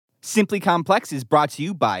Simply Complex is brought to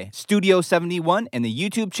you by Studio 71 and the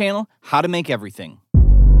YouTube channel How to Make Everything.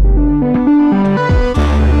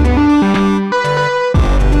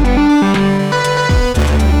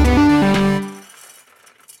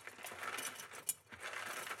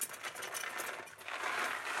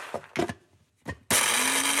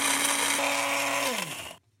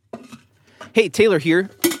 Hey, Taylor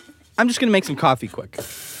here. I'm just going to make some coffee quick.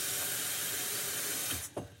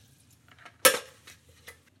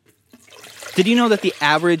 Did you know that the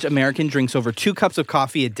average American drinks over 2 cups of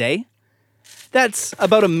coffee a day? That's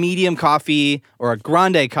about a medium coffee or a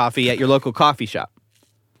grande coffee at your local coffee shop.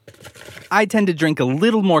 I tend to drink a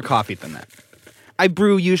little more coffee than that. I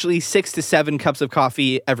brew usually 6 to 7 cups of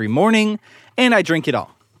coffee every morning, and I drink it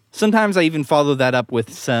all. Sometimes I even follow that up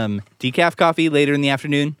with some decaf coffee later in the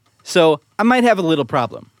afternoon. So I might have a little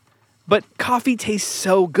problem. But coffee tastes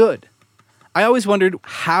so good. I always wondered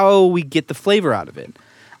how we get the flavor out of it.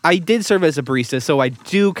 I did serve as a barista, so I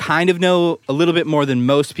do kind of know a little bit more than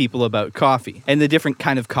most people about coffee and the different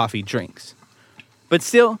kind of coffee drinks. But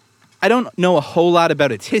still, I don't know a whole lot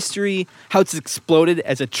about its history, how it's exploded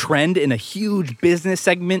as a trend in a huge business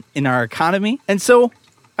segment in our economy. And so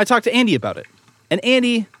I talked to Andy about it. And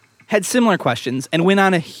Andy had similar questions and went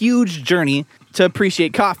on a huge journey to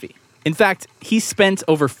appreciate coffee. In fact, he spent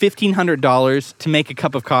over $1,500 to make a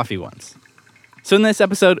cup of coffee once. So in this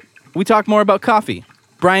episode, we talk more about coffee.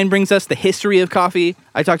 Brian brings us the history of coffee.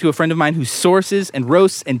 I talk to a friend of mine who sources and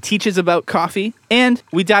roasts and teaches about coffee. And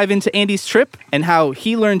we dive into Andy's trip and how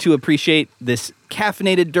he learned to appreciate this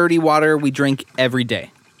caffeinated dirty water we drink every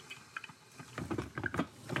day.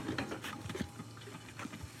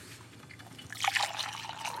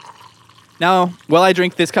 Now, while I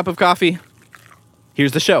drink this cup of coffee,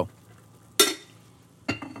 here's the show.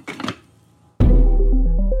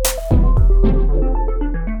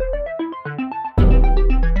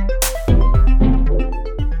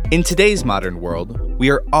 In today's modern world, we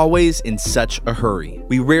are always in such a hurry.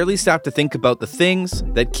 We rarely stop to think about the things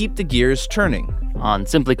that keep the gears turning. On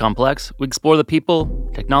Simply Complex, we explore the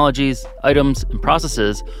people, technologies, items, and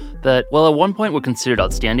processes that, while at one point were considered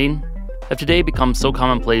outstanding, have today become so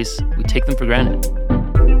commonplace we take them for granted.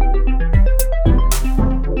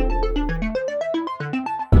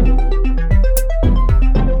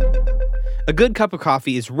 A good cup of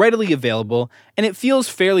coffee is readily available, and it feels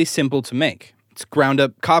fairly simple to make. It's ground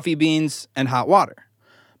up coffee beans and hot water.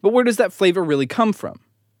 But where does that flavor really come from?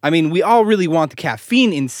 I mean, we all really want the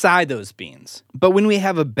caffeine inside those beans. But when we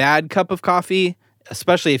have a bad cup of coffee,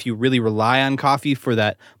 especially if you really rely on coffee for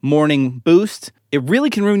that morning boost, it really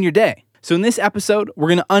can ruin your day. So in this episode, we're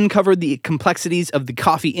going to uncover the complexities of the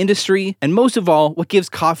coffee industry, and most of all, what gives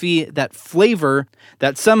coffee that flavor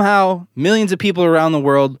that somehow millions of people around the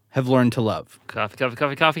world have learned to love.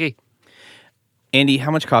 Coffee. Andy,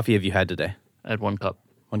 how much coffee have you had today? I had 1 cup.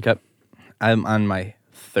 1 cup? I'm on my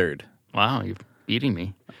 3rd. Wow, you're beating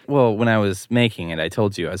me. Well, when I was making it, I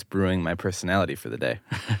told you I was brewing my personality for the day.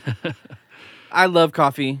 I love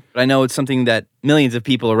coffee, but I know it's something that millions of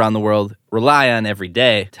people around the world rely on every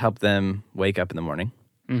day to help them wake up in the morning.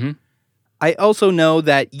 Mm-hmm. I also know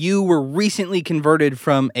that you were recently converted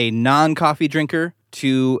from a non-coffee drinker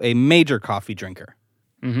to a major coffee drinker.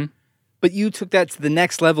 Mm-hmm. But you took that to the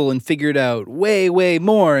next level and figured out way, way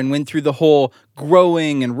more and went through the whole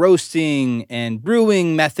growing and roasting and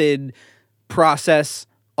brewing method process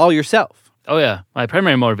all yourself. Oh, yeah. My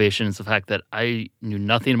primary motivation is the fact that I knew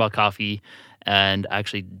nothing about coffee and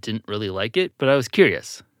actually didn't really like it, but I was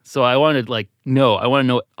curious. So I wanted to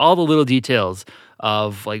know all the little details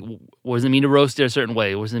of what does it mean to roast it a certain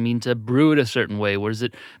way? What does it mean to brew it a certain way? What does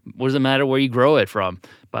it matter where you grow it from?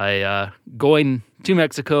 By going to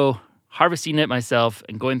Mexico, harvesting it myself,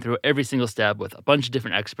 and going through every single step with a bunch of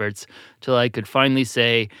different experts till I could finally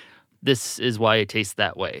say, this is why it tastes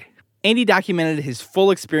that way. Andy documented his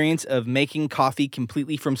full experience of making coffee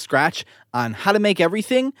completely from scratch on How to Make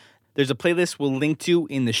Everything. There's a playlist we'll link to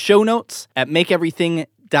in the show notes at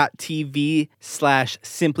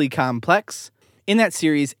makeeverything.tv/simplycomplex. In that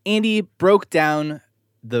series, Andy broke down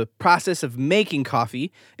the process of making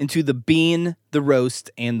coffee into the bean, the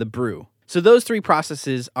roast, and the brew. So those 3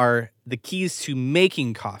 processes are the keys to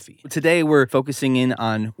making coffee. Today, we're focusing in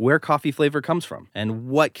on where coffee flavor comes from and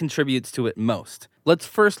what contributes to it most. Let's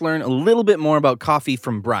first learn a little bit more about coffee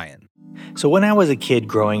from Brian. So when I was a kid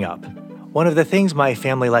growing up, one of the things my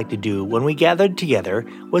family liked to do when we gathered together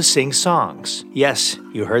was sing songs. Yes,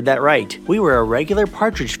 you heard that right. We were a regular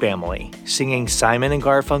Partridge Family, singing Simon and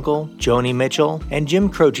Garfunkel, Joni Mitchell, and Jim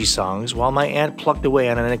Croce songs while my aunt plucked away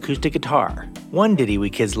on an acoustic guitar. One ditty we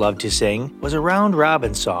kids loved to sing was a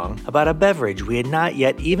round-robin song about a beverage we had not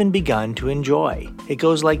yet even begun to enjoy. It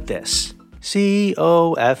goes like this. C-O-F-F-E-E,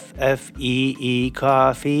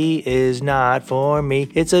 coffee is not for me.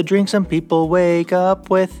 It's a drink some people wake up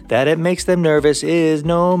with. That it makes them nervous is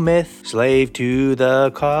no myth. Slave to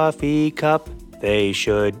the coffee cup, they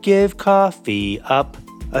should give coffee up.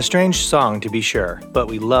 A strange song to be sure, but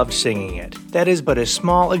we loved singing it. That is but a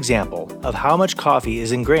small example of how much coffee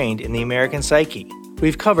is ingrained in the American psyche.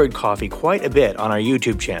 We've covered coffee quite a bit on our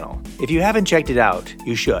YouTube channel. If you haven't checked it out,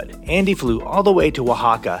 you should. Andy flew all the way to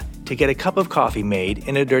Oaxaca to get a cup of coffee made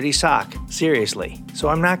in a dirty sock. Seriously. So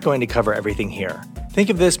I'm not going to cover everything here. Think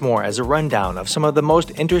of this more as a rundown of some of the most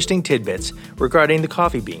interesting tidbits regarding the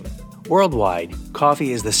coffee bean. Worldwide,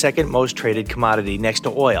 coffee is the second most traded commodity next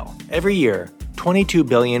to oil. Every year, 22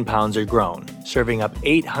 billion pounds are grown, serving up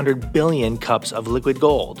 800 billion cups of liquid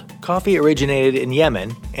gold. Coffee originated in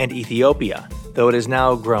Yemen and Ethiopia, though it is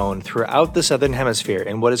now grown throughout the southern hemisphere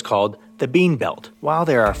in what is called the bean belt. While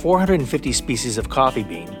there are 450 species of coffee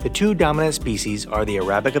bean, the two dominant species are the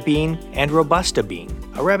Arabica bean and Robusta bean.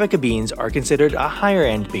 Arabica beans are considered a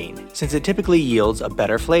higher-end bean, since it typically yields a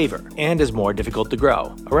better flavor and is more difficult to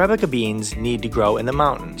grow. Arabica beans need to grow in the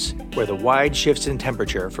mountains, where the wide shifts in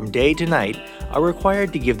temperature from day to night are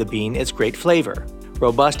required to give the bean its great flavor.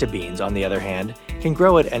 Robusta beans, on the other hand, can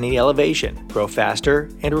grow at any elevation, grow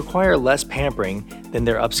faster, and require less pampering than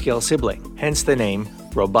their upscale sibling, hence the name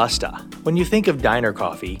Robusta. When you think of diner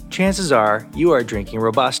coffee, chances are you are drinking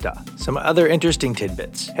Robusta. Some other interesting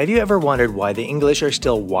tidbits. Have you ever wondered why the English are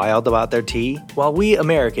still wild about their tea, while we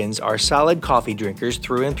Americans are solid coffee drinkers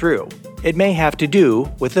through and through? It may have to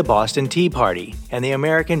do with the Boston Tea Party and the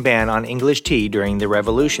American ban on English tea during the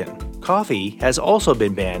Revolution. Coffee has also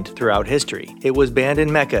been banned throughout history. It was banned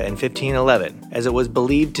in Mecca in 1511, as it was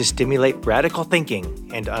believed to stimulate radical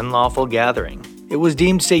thinking and unlawful gathering. It was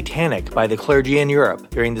deemed satanic by the clergy in Europe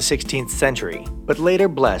during the 16th century, but later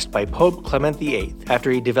blessed by Pope Clement VIII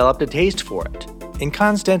after he developed a taste for it. In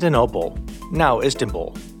Constantinople, now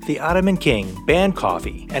Istanbul, the Ottoman king banned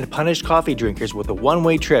coffee and punished coffee drinkers with a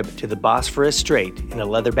one-way trip to the Bosphorus Strait in a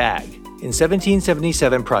leather bag. In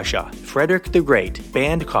 1777 Prussia, Frederick the Great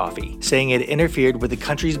banned coffee, saying it interfered with the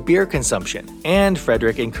country's beer consumption, and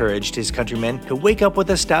Frederick encouraged his countrymen to wake up with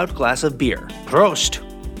a stout glass of beer. Prost!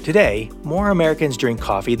 Today, more Americans drink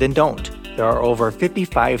coffee than don't. There are over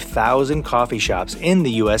 55,000 coffee shops in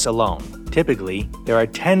the US alone. Typically, there are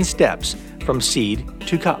 10 steps from seed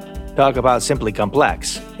to cup. Talk about simply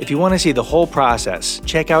complex. If you want to see the whole process,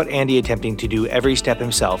 check out Andy attempting to do every step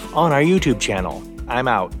himself on our YouTube channel. I'm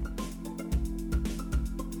out.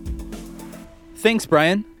 Thanks,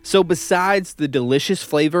 Brian. So besides the delicious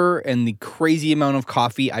flavor and the crazy amount of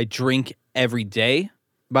coffee I drink every day,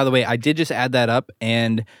 by the way, I did just add that up,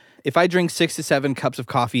 and if I drink 6 to 7 cups of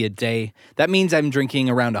coffee a day, that means I'm drinking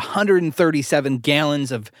around 137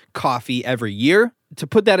 gallons of coffee every year. To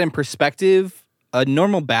put that in perspective, a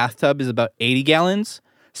normal bathtub is about 80 gallons,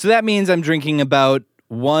 so that means I'm drinking about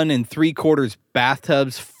 1 3/4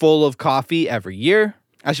 bathtubs full of coffee every year.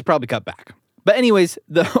 I should probably cut back. But anyways,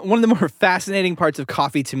 one of the more fascinating parts of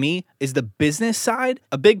coffee to me is the business side.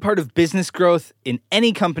 A big part of business growth in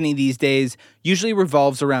any company these days usually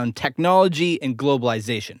revolves around technology and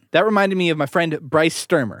globalization. That reminded me of my friend Bryce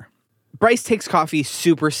Sturmer. Bryce takes coffee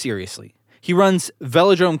super seriously. He runs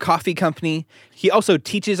Velodrome Coffee Company. He also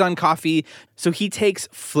teaches on coffee, so he takes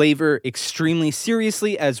flavor extremely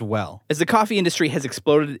seriously as well. As the coffee industry has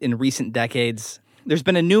exploded in recent decades, there's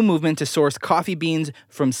been a new movement to source coffee beans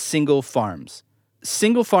from single farms.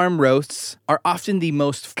 Single farm roasts are often the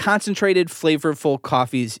most concentrated, flavorful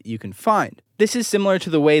coffees you can find. This is similar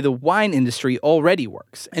to the way the wine industry already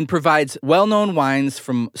works and provides well-known wines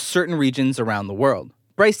from certain regions around the world.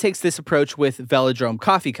 Bryce takes this approach with Velodrome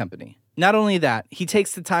Coffee Company. Not only that, he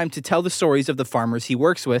takes the time to tell the stories of the farmers he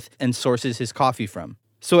works with and sources his coffee from.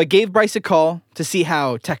 So I gave Bryce a call to see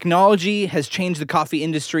how technology has changed the coffee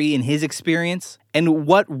industry in his experience and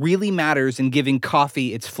what really matters in giving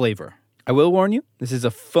coffee its flavor. I will warn you, this is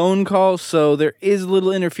a phone call, so there is a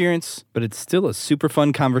little interference, but it's still a super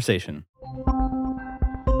fun conversation.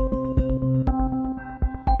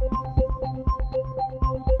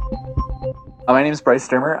 My name is Bryce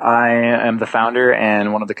Sturmer. I am the founder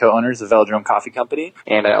and one of the co-owners of Velodrome Coffee Company,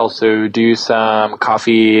 and I also do some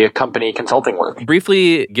coffee company consulting work.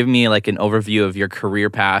 Briefly, give me like an overview of your career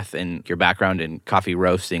path and your background in coffee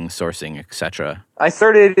roasting, sourcing, etc. I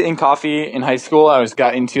started in coffee in high school. I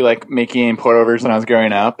got into like making pour-overs when I was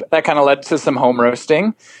growing up. That kind of led to some home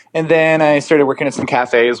roasting. And then I started working at some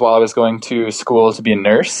cafes while I was going to school to be a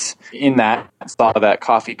nurse. In that, I saw that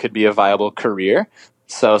coffee could be a viable career.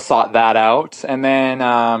 So sought that out. And then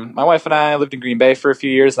my wife and I lived in Green Bay for a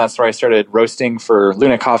few years. And that's where I started roasting for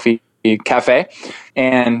Luna Coffee Cafe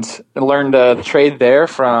and learned the trade there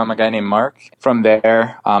from a guy named Mark. From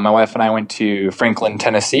there, my wife and I went to Franklin,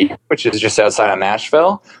 Tennessee, which is just outside of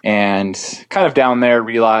Nashville, and kind of down there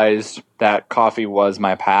realized that coffee was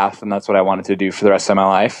my path and that's what I wanted to do for the rest of my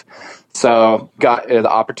life. So got the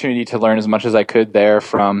opportunity to learn as much as I could there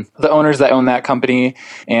from the owners that own that company.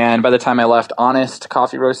 And by the time I left Honest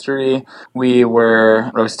Coffee Roastery, we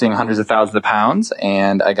were roasting hundreds of thousands of pounds.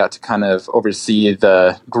 And I got to kind of oversee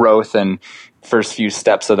the growth and first few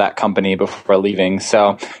steps of that company before leaving.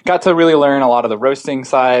 So got to really learn a lot of the roasting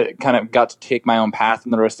side, kind of got to take my own path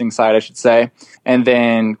in the roasting side, I should say. And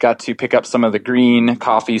then got to pick up some of the green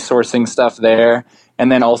coffee sourcing stuff there.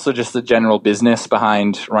 And then also just the general business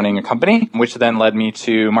behind running a company, which then led me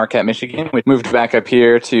to Marquette, Michigan. We moved back up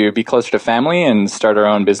here to be closer to family and start our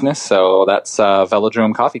own business. So that's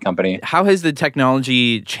Velodrome Coffee Company. How has the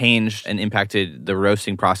technology changed and impacted the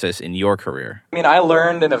roasting process in your career? I mean, I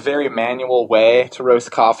learned in a very manual way to roast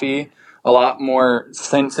coffee, a lot more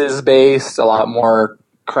senses-based, a lot more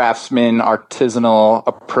craftsman, artisanal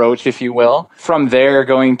approach, if you will. From there,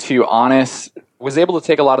 going to Honest, was able to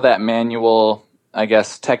take a lot of that manual, I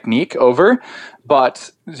guess, technique over,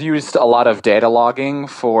 but used a lot of data logging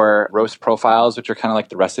for roast profiles, which are kind of like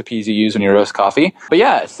the recipes you use when you roast coffee. But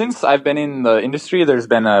yeah, since I've been in the industry, there's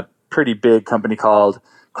been a pretty big company called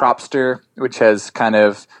Cropster, which has kind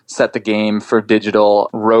of set the game for digital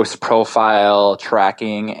roast profile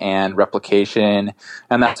tracking and replication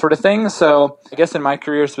and that sort of thing. So I guess in my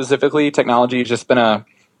career specifically, technology has just been a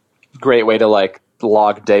great way to like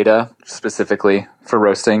log data specifically for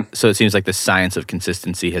roasting. So it seems like the science of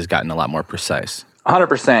consistency has gotten a lot more precise.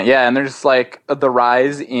 100%, yeah. And there's like the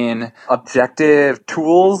rise in objective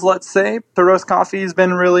tools, let's say, to roast coffee has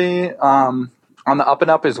been really on the up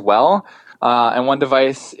and up as well. And one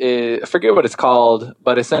device is, I forget what it's called,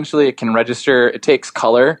 but essentially it can register, it takes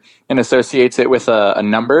color and associates it with a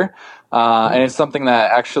number. And it's something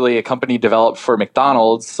that actually a company developed for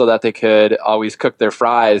McDonald's so that they could always cook their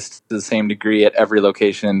fries to the same degree at every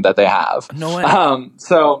location that they have. No way.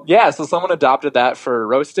 So someone adopted that for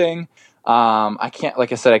roasting. I can't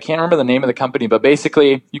remember the name of the company, but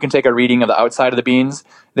basically you can take a reading of the outside of the beans,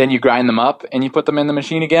 then you grind them up and you put them in the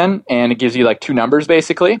machine again, and it gives you like two numbers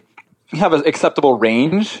basically. You have an acceptable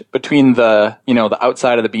range between the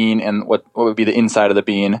outside of the bean and what would be the inside of the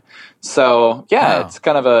bean. So yeah, Wow. It's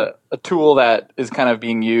kind of a tool that is kind of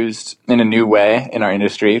being used in a new way in our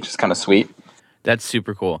industry, which is kind of sweet. That's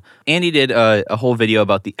super cool. Andy did a whole video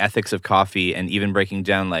about the ethics of coffee and even breaking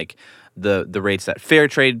down like the rates that fair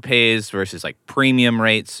trade pays versus like premium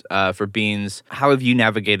rates for beans. How have you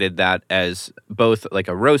navigated that as both like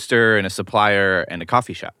a roaster and a supplier and a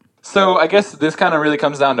coffee shop? So I guess this kind of really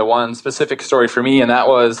comes down to one specific story for me, and that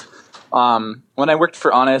was when I worked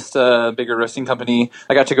for Honest, a bigger roasting company.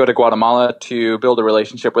 I got to go to Guatemala to build a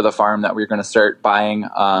relationship with a farm that we were going to start buying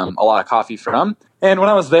a lot of coffee from. And when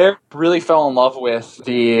I was there, really fell in love with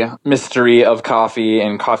the mystery of coffee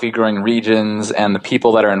and coffee growing regions and the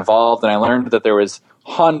people that are involved. And I learned that there was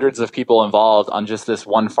hundreds of people involved on just this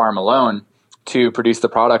one farm alone to produce the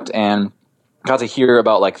product, and got to hear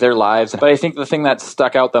about like their lives. But I think the thing that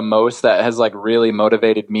stuck out the most that has like really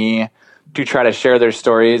motivated me to try to share their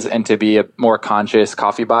stories and to be a more conscious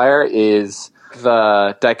coffee buyer is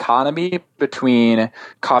the dichotomy between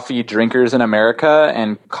coffee drinkers in America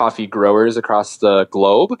and coffee growers across the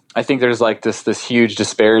globe. I think there's like this huge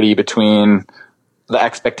disparity between the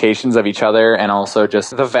expectations of each other and also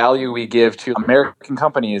just the value we give to American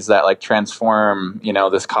companies that like transform,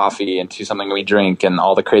 this coffee into something we drink and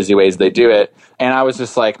all the crazy ways they do it. And I was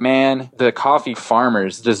just like, man, the coffee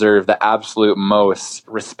farmers deserve the absolute most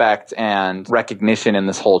respect and recognition in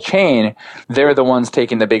this whole chain. They're the ones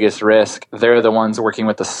taking the biggest risk. They're the ones working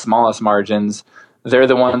with the smallest margins. They're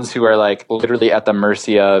the ones who are like literally at the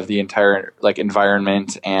mercy of the entire like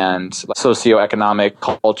environment and socioeconomic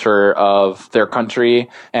culture of their country,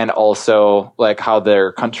 and also like how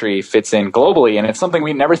their country fits in globally. And it's something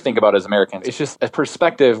we never think about as Americans. It's just a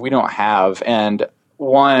perspective we don't have. And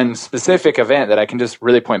one specific event that I can just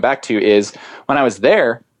really point back to is when I was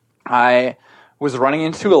there, I was running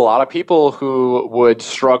into a lot of people who would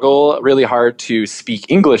struggle really hard to speak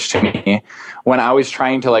English to me when I was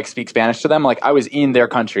trying to like speak Spanish to them. Like I was in their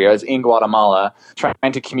country, I was in Guatemala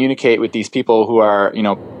trying to communicate with these people who are,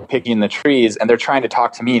 picking the trees, and they're trying to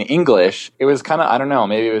talk to me in English. It was kind of, I don't know,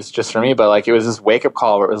 maybe it was just for me, but like it was this wake up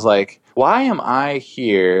call where it was like, why am I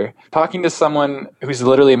here talking to someone who's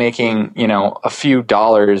literally making, a few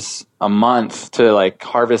dollars a month to like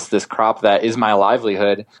harvest this crop that is my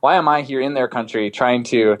livelihood? Why am I here in their country trying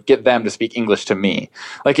to get them to speak English to me?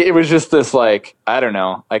 Like, it was just this, like, I don't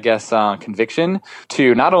know, I guess conviction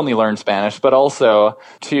to not only learn Spanish, but also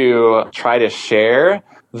to try to share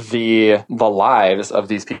the lives of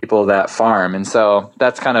these people that farm. And so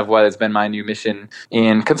that's kind of what has been my new mission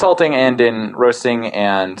in consulting and in roasting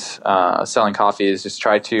and selling coffee, is just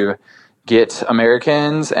try to get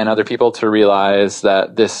Americans and other people to realize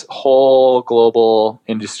that this whole global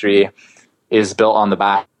industry is built on the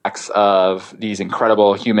backs of these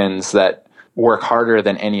incredible humans that work harder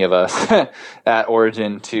than any of us at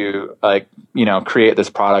Origin to create this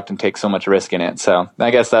product and take so much risk in it. So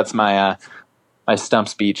I guess that's my stump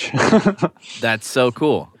speech. That's so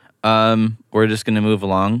cool. We're just going to move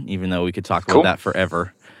along, even though we could talk about that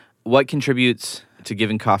forever. What contributes to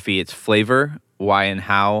giving coffee its flavor? Why and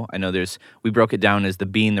how? I know we broke it down as the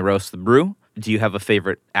bean, the roast, the brew. Do you have a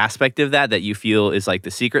favorite aspect of that you feel is like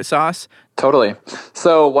the secret sauce? Totally.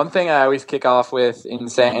 So one thing I always kick off with in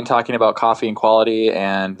talking about coffee and quality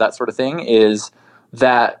and that sort of thing is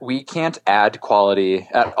that we can't add quality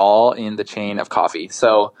at all in the chain of coffee.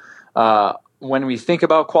 So when we think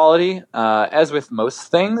about quality, as with most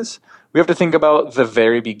things, we have to think about the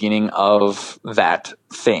very beginning of that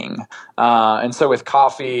thing. And so with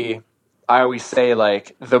coffee, I always say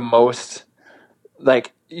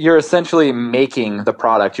you're essentially making the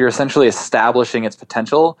product. You're essentially establishing its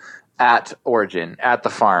potential at Origin, at the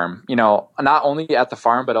farm. Not only at the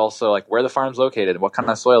farm, but also like where the farm's located, what kind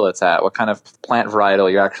of soil it's at, what kind of plant varietal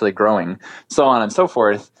you're actually growing, so on and so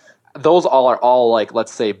forth. Those are all like,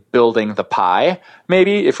 let's say, building the pie,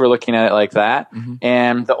 maybe, if we're looking at it like that. Mm-hmm.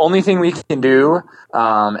 And the only thing we can do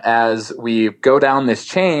as we go down this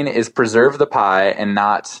chain is preserve the pie and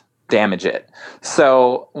not damage it.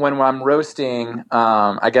 So when I'm roasting,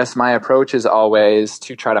 I guess my approach is always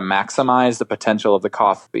to try to maximize the potential of the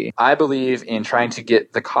coffee. I believe in trying to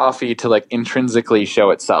get the coffee to like intrinsically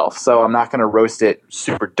show itself. So I'm not going to roast it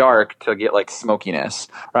super dark to get like smokiness,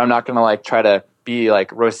 or I'm not going to like try to be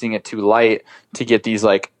like roasting it too light to get these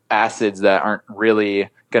like acids that aren't really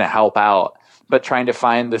going to help out. But trying to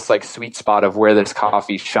find this like sweet spot of where this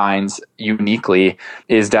coffee shines uniquely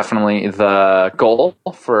is definitely the goal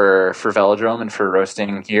for Velodrome and for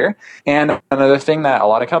roasting here. And another thing that a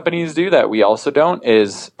lot of companies do that we also don't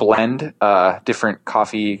is blend different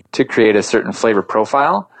coffee to create a certain flavor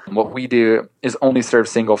profile. What we do is only serve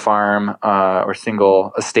single farm or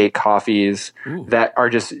single estate coffees that are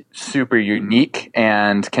just super unique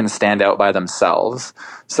and can stand out by themselves.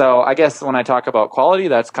 So I guess when I talk about quality,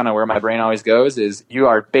 that's kind of where my brain always goes, is you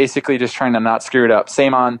are basically just trying to not screw it up.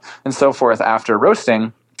 Same on and so forth after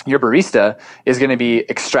roasting. Your barista is going to be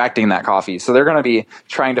extracting that coffee. So they're going to be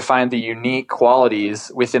trying to find the unique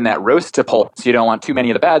qualities within that roast to pull. So you don't want too many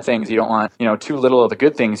of the bad things. You don't want, too little of the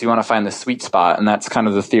good things. You want to find the sweet spot. And that's kind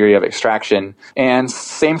of the theory of extraction. And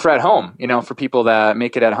same for at home. For people that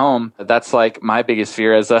make it at home, that's like my biggest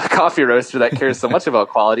fear as a coffee roaster that cares so much about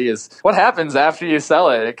quality is what happens after you sell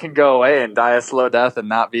it. It can go away and die a slow death and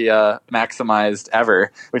not be maximized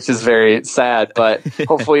ever, which is very sad. But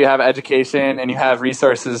hopefully you have education and you have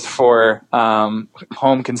resources for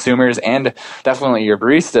home consumers and definitely your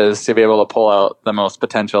baristas to be able to pull out the most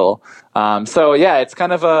potential. So yeah, it's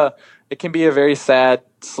kind of it can be a very sad,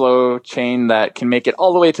 slow chain that can make it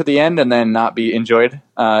all the way to the end and then not be enjoyed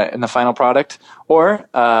in the final product. Or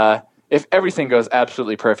if everything goes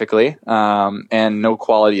absolutely perfectly and no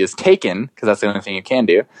quality is taken, because that's the only thing you can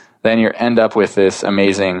do, then you end up with this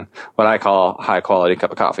amazing, what I call high quality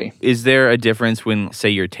cup of coffee. Is there a difference when,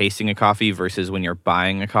 say, you're tasting a coffee versus when you're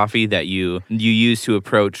buying a coffee that you use to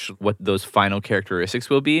approach what those final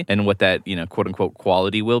characteristics will be and what that, quote unquote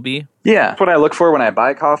quality will be? Yeah. What I look for when I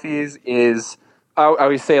buy coffees is, I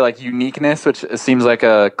always say like uniqueness, which seems like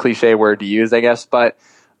a cliche word to use, I guess. But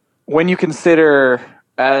when you consider,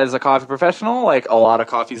 as a coffee professional, like a lot of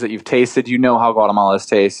coffees that you've tasted, how Guatemala's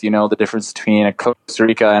taste, the difference between a Costa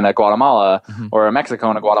Rica and a Guatemala or a Mexico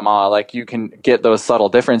and a Guatemala, like you can get those subtle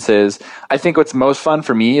differences. I think what's most fun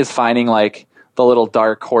for me is finding like the little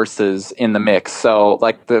dark horses in the mix. So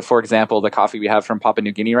like for example, the coffee we have from Papua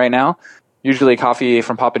New Guinea right now, usually coffee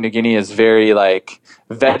from Papua New Guinea is very like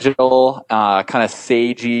vegetal, kind of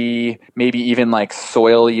sagey, maybe even like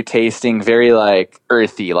soily tasting, very like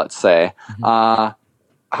earthy, let's say.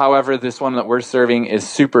 However, this one that we're serving is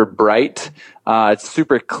super bright. It's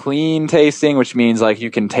super clean tasting, which means like you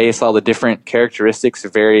can taste all the different characteristics,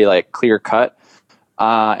 very like clear cut.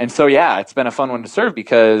 And so, yeah, it's been a fun one to serve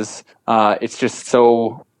because it's just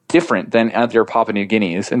so different than other Papua New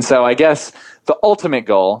Guineas. And so I guess the ultimate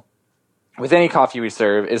goal with any coffee we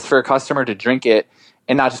serve is for a customer to drink it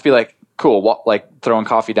and not just be like, cool, like throwing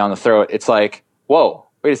coffee down the throat. It's like, whoa,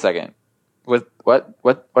 wait a second.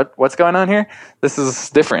 What's going on here? This is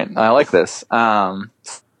different. I like this.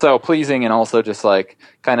 So pleasing, and also just like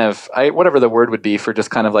kind of whatever the word would be for just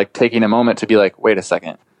kind of like taking a moment to be like, wait a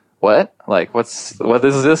second, what is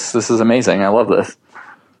this? This is amazing. I love this.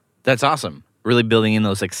 That's awesome. Really building in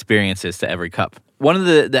those experiences to every cup. One of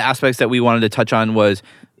the aspects that we wanted to touch on was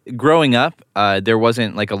growing up, there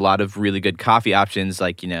wasn't like a lot of really good coffee options.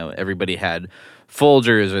 Like, everybody had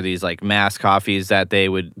Folgers or these like mass coffees that they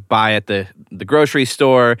would buy at the grocery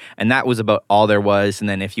store, and that was about all there was. And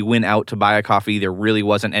then if you went out to buy a coffee, there really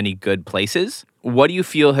wasn't any good places. What do you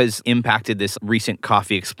feel has impacted this recent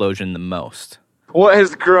coffee explosion the most? What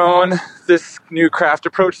has grown this new craft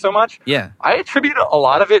approach so much? Yeah. I attribute a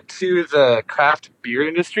lot of it to the craft beer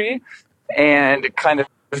industry and kind of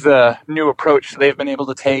the new approach they've been able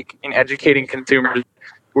to take in educating consumers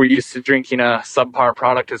who are used to drinking a subpar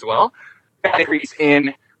product as well. Increase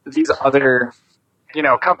in these other,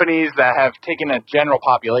 companies that have taken a general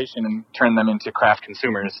population and turned them into craft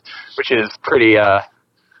consumers, which is pretty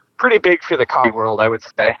big for the coffee world, I would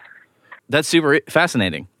say. That's super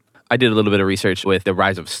fascinating. I did a little bit of research with the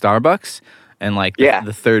rise of Starbucks and like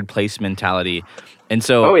the third place mentality. And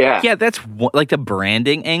so, that's like the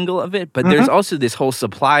branding angle of it. But there's also this whole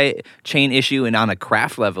supply chain issue. And on a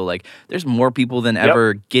craft level, like there's more people than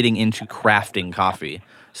ever getting into crafting coffee.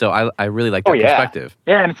 So I really like that perspective.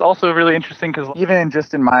 Yeah, and it's also really interesting because even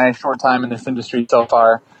just in my short time in this industry so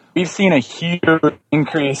far, we've seen a huge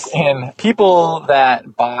increase in people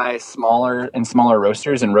that buy smaller and smaller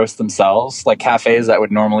roasters and roast themselves. Like cafes that would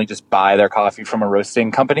normally just buy their coffee from a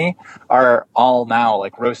roasting company are all now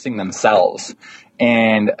like roasting themselves.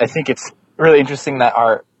 And I think it's really interesting that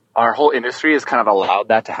our whole industry has kind of allowed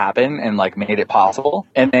that to happen and like made it possible.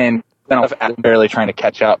 And then I'm barely trying to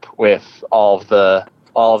catch up with all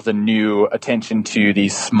of the new attention to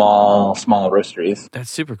these small roasteries.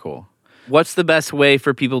 That's super cool. What's the best way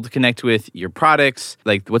for people to connect with your products?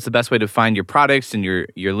 Like, what's the best way to find your products and your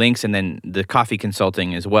links, and then the coffee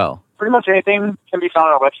consulting as well? Pretty much anything can be found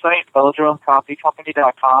on our website,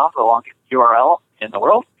 belgiumcoffeecompany.com, the longest URL in the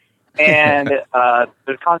world. And there's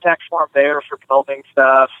a contact form there for consulting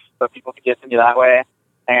stuff, so people can get to me that way.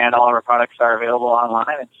 And all of our products are available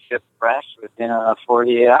online and shipped fresh within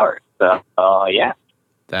 48 hours. So, yeah.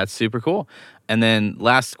 That's super cool. And then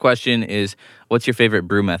last question is, what's your favorite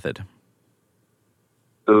brew method?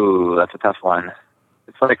 Ooh, that's a tough one.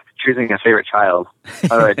 It's like choosing a favorite child.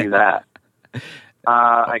 How do I do that?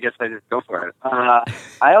 I guess I just go for it.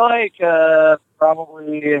 I like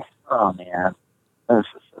probably, oh man, this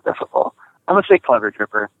is so difficult. I'm going to say Clever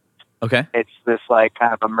Dripper. Okay. It's this like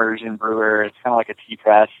kind of immersion brewer. It's kind of like a tea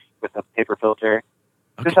press with a paper filter.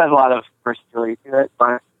 Okay. This has a lot of versatility to it,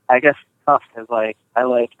 but I guess tough because I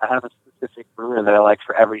have a specific brewer that I like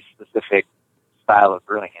for every specific style of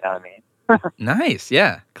brewing. You know what I mean? Nice.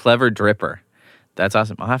 Yeah. Clever Dripper. That's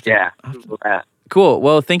awesome. I'll have to. Google that. Cool.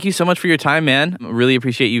 Well, thank you so much for your time, man. Really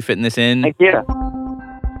appreciate you fitting this in. Thank you.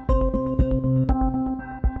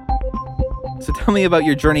 So tell me about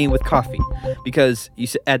your journey with coffee, because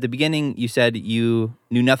at the beginning you said you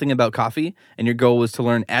knew nothing about coffee and your goal was to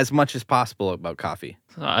learn as much as possible about coffee.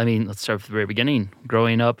 I mean, let's start from the very beginning.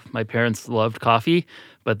 Growing up, my parents loved coffee,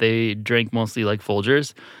 but they drank mostly like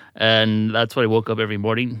Folgers. And that's what I woke up every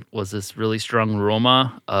morning, was this really strong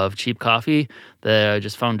aroma of cheap coffee that I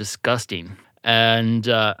just found disgusting. And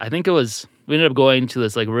I think we ended up going to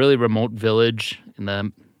this like really remote village in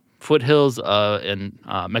the foothills in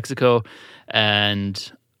Mexico. And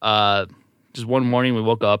just one morning we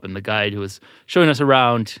woke up and the guide who was showing us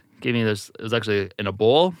around gave me this. It was actually in a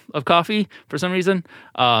bowl of coffee for some reason.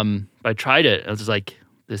 I tried it and I was just like,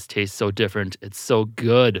 this tastes so different. It's so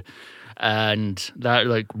good. And that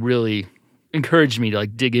like really encouraged me to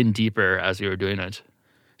like dig in deeper as we were doing it.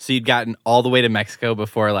 So you'd gotten all the way to Mexico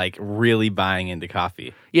before like really buying into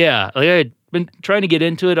coffee. Yeah, like I had been trying to get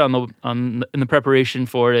into it in the preparation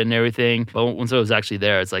for it and everything. But once I was actually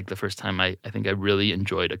there, it's like the first time I think I really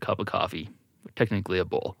enjoyed a cup of coffee. Technically a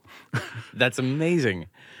bowl. That's amazing.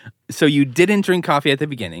 So you didn't drink coffee at the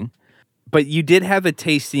beginning, but you did have a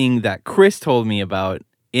tasting that Chris told me about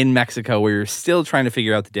in Mexico where you're still trying to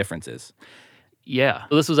figure out the differences. Yeah.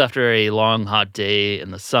 So this was after a long, hot day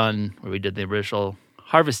in the sun where we did the initial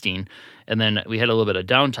harvesting. And then we had a little bit of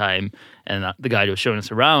downtime. And the guy who was showing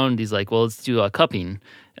us around, he's like, well, let's do a cupping.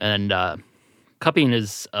 And cupping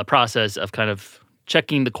is a process of kind of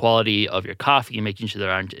checking the quality of your coffee and making sure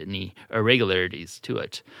there aren't any irregularities to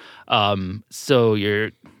it. So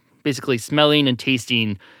you're basically smelling and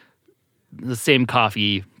tasting the same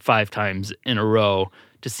coffee 5 times in a row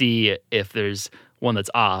to see if there's one that's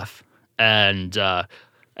off. And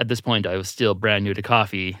at this point, I was still brand new to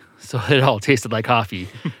coffee, so it all tasted like coffee.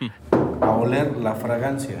 A oler la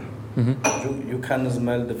fragancia. You can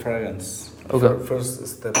smell the fragrance. Okay. First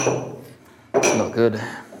step. Smells good.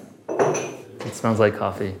 It smells like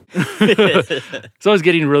coffee. So I was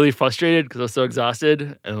getting really frustrated because I was so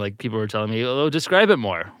exhausted, and like people were telling me, "Oh, describe it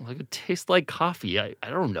more." I'm like, it tastes like coffee. I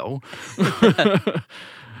don't know.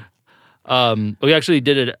 We actually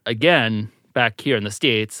did it again back here in the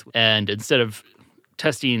States, and instead of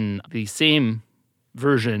testing the same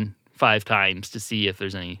version 5 times to see if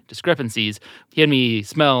there's any discrepancies, he had me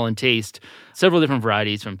smell and taste several different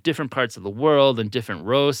varieties from different parts of the world and different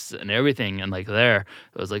roasts and everything. And like there,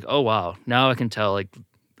 I was like, oh wow, now I can tell like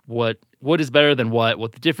what is better than what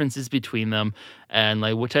the difference is between them, and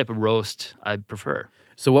like what type of roast I prefer.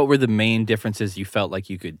 So what were the main differences you felt like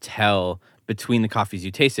you could tell between the coffees you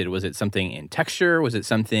tasted? Was it something in texture? Was it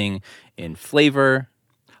something in flavor?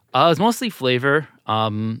 It was mostly flavor,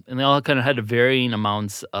 and they all kind of had varying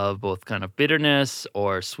amounts of both kind of bitterness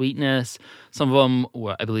or sweetness. Some of them,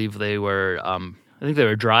 I believe they were, I think they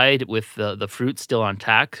were dried with the fruit still on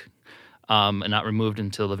tack and not removed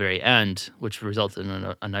until the very end, which resulted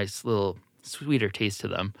in a nice little sweeter taste to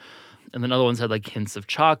them. And then other ones had like hints of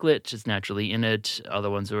chocolate just naturally in it. Other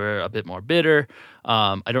ones were a bit more bitter.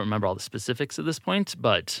 I don't remember all the specifics at this point,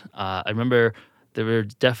 but I remember there were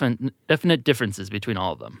definite differences between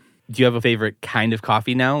all of them. Do you have a favorite kind of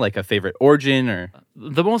coffee now, like a favorite origin or?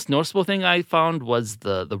 The most noticeable thing I found was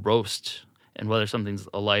the roast and whether something's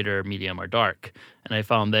a lighter, medium, or dark. And I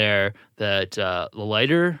found there that the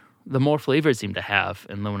lighter, the more flavor it seemed to have.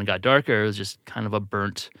 And then when it got darker, it was just kind of a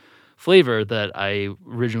burnt flavor that I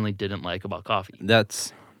originally didn't like about coffee.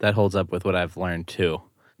 That holds up with what I've learned too.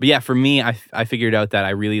 But yeah, for me, I figured out that I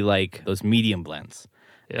really like those medium blends.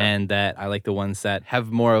 Yeah. And that I like the ones that have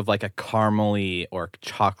more of like a caramely or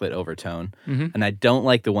chocolate overtone. And I don't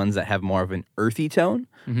like the ones that have more of an earthy tone.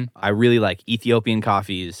 I really like Ethiopian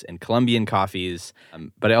coffees and Colombian coffees,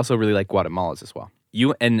 but I also really like Guatemala's as well.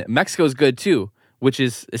 And Mexico's good too, which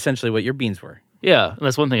is essentially what your beans were. Yeah, and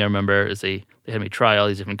that's one thing I remember is they had me try all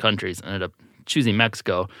these different countries and ended up choosing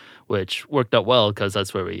Mexico, which worked out well because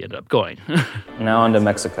that's where we ended up going. Now on to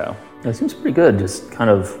Mexico. It seems pretty good, just kind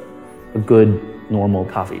of a good normal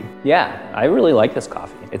coffee. Yeah, I really like this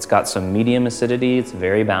coffee. It's got some medium acidity, it's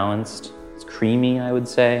very balanced, it's creamy, I would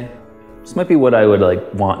say. This might be what I would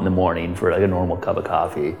like want in the morning for like a normal cup of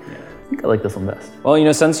coffee. Yeah. I think I like this one best.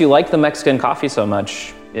 Well, since you like the Mexican coffee so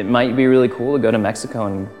much, it might be really cool to go to Mexico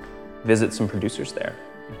and visit some producers there.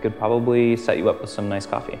 It could probably set you up with some nice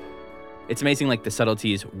coffee. It's amazing, like the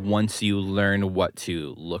subtleties once you learn what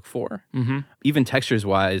to look for. Even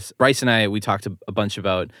textures-wise, Bryce and I, we talked a bunch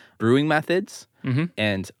about brewing methods.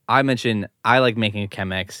 And I mentioned I like making a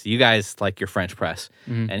Chemex. You guys like your French press.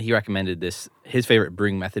 And he recommended this. His favorite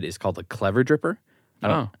brewing method is called the Clever Dripper.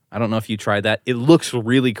 I don't know if you tried that. It looks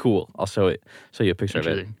really cool. I'll show you a picture of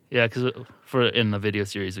it. Yeah, because in the video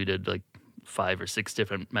series, we did like 5 or 6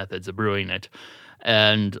 different methods of brewing it.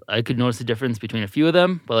 And I could notice the difference between a few of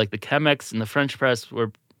them, but like the Chemex and the French press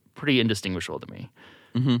were pretty indistinguishable to me.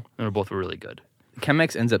 And they both were really good.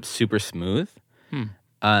 Chemex ends up super smooth,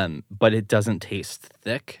 but it doesn't taste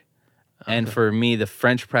thick. Okay. And for me, the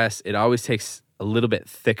French press, it always tastes a little bit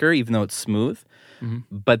thicker, even though it's smooth.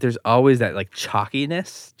 But there's always that like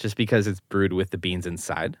chalkiness just because it's brewed with the beans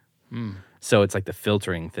inside. So it's like the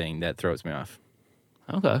filtering thing that throws me off.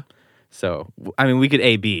 Okay. So, I mean, we could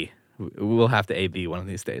A-B. We'll have to A-B one of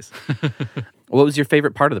these days. What was your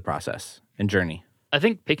favorite part of the process and journey? I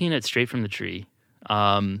think picking it straight from the tree.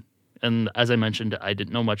 And as I mentioned, I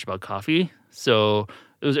didn't know much about coffee. So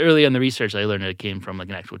it was early in the research I learned that it came from like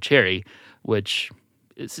an actual cherry, which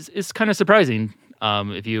is kind of surprising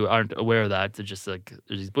if you aren't aware of that. It's just like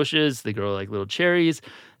there's these bushes, they grow like little cherries.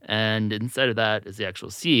 And inside of that is the actual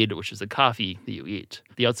seed, which is the coffee that you eat.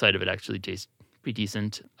 The outside of it actually tastes pretty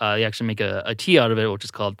decent. They actually make a tea out of it, which is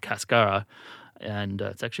called cascara, and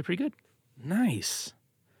it's actually pretty good. Nice.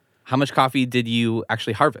 How much coffee did you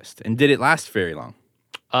actually harvest, and did it last very long?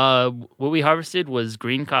 What we harvested was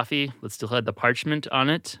green coffee that still had the parchment on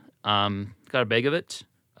it. Got a bag of it.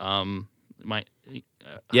 How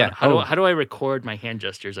do I record my hand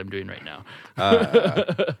gestures I'm doing right now?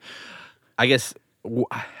 I guess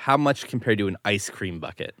how much compared to an ice cream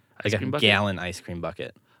bucket? Gallon ice cream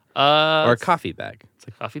bucket. Or a coffee bag. It's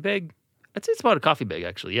like coffee bag? I'd say it's about a coffee bag,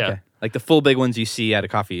 actually, yeah. Okay. Like the full big ones you see at a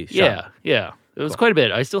coffee shop. Yeah. It was quite a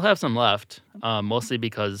bit. I still have some left, mostly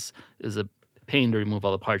because it was a pain to remove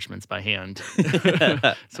all the parchments by hand.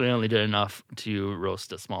 So we only did enough to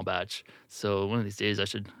roast a small batch. So one of these days I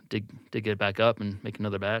should dig it back up and make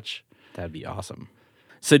another batch. That'd be awesome.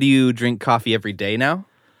 So do you drink coffee every day now?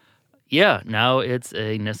 Yeah, now it's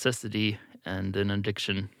a necessity and an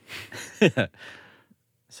addiction.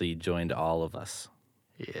 So you joined all of us.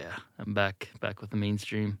 Yeah, I'm back with the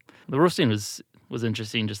mainstream. The roasting was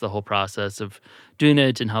interesting, just the whole process of doing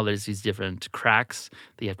it and how there's these different cracks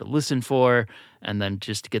that you have to listen for, and then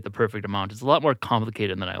just to get the perfect amount. It's a lot more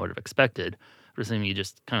complicated than I would have expected. Roasting, you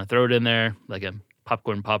just kind of throw it in there like a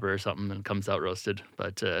popcorn popper or something, and it comes out roasted.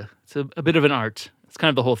 But it's a bit of an art. It's kind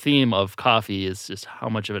of the whole theme of coffee is just how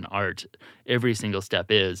much of an art every single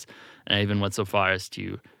step is. And I even went so far as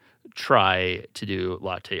to try to do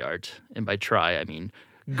latte art. And by try, I mean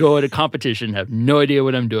go at a competition, have no idea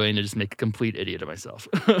what I'm doing, and just make a complete idiot of myself.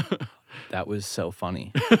 That was so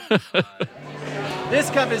funny. This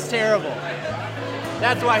cup is terrible.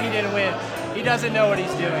 That's why he didn't win. He doesn't know what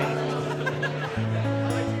he's doing.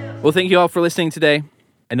 Well, thank you all for listening today.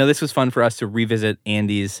 I know this was fun for us to revisit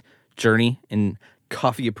Andy's journey in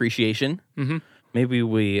coffee appreciation. Mm-hmm. Maybe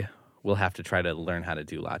we will have to try to learn how to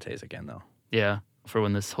do lattes again, though. Yeah, for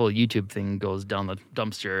when this whole YouTube thing goes down the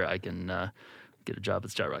dumpster, I can get a job at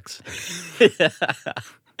Starbucks.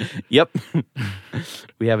 Yep.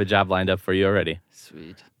 We have a job lined up for you already.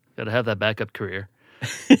 Sweet. Got to have that backup career.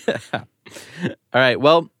 All right.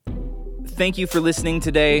 Well, thank you for listening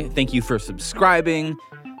today. Thank you for subscribing.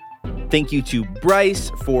 Thank you to Bryce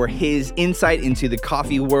for his insight into the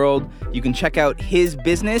coffee world. You can check out his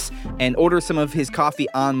business and order some of his coffee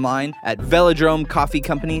online at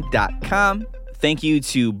velodromecoffeecompany.com. Thank you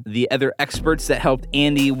to the other experts that helped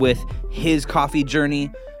Andy with his coffee journey.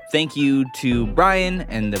 Thank you to Brian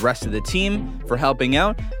and the rest of the team for helping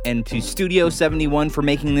out, and to Studio 71 for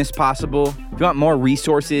making this possible. If you want more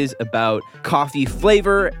resources about coffee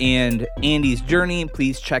flavor and Andy's journey,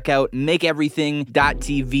 please check out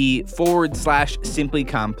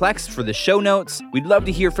makeeverything.tv/simplycomplex for the show notes. We'd love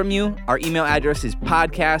to hear from you. Our email address is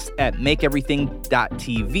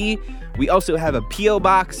podcast@makeeverything.tv. We also have a P.O.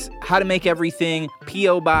 Box, How to Make Everything,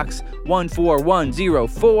 P.O. Box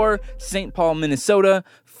 14104, St. Paul, Minnesota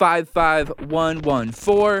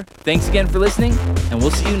 55114. Thanks again for listening, and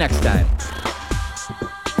we'll see you next time.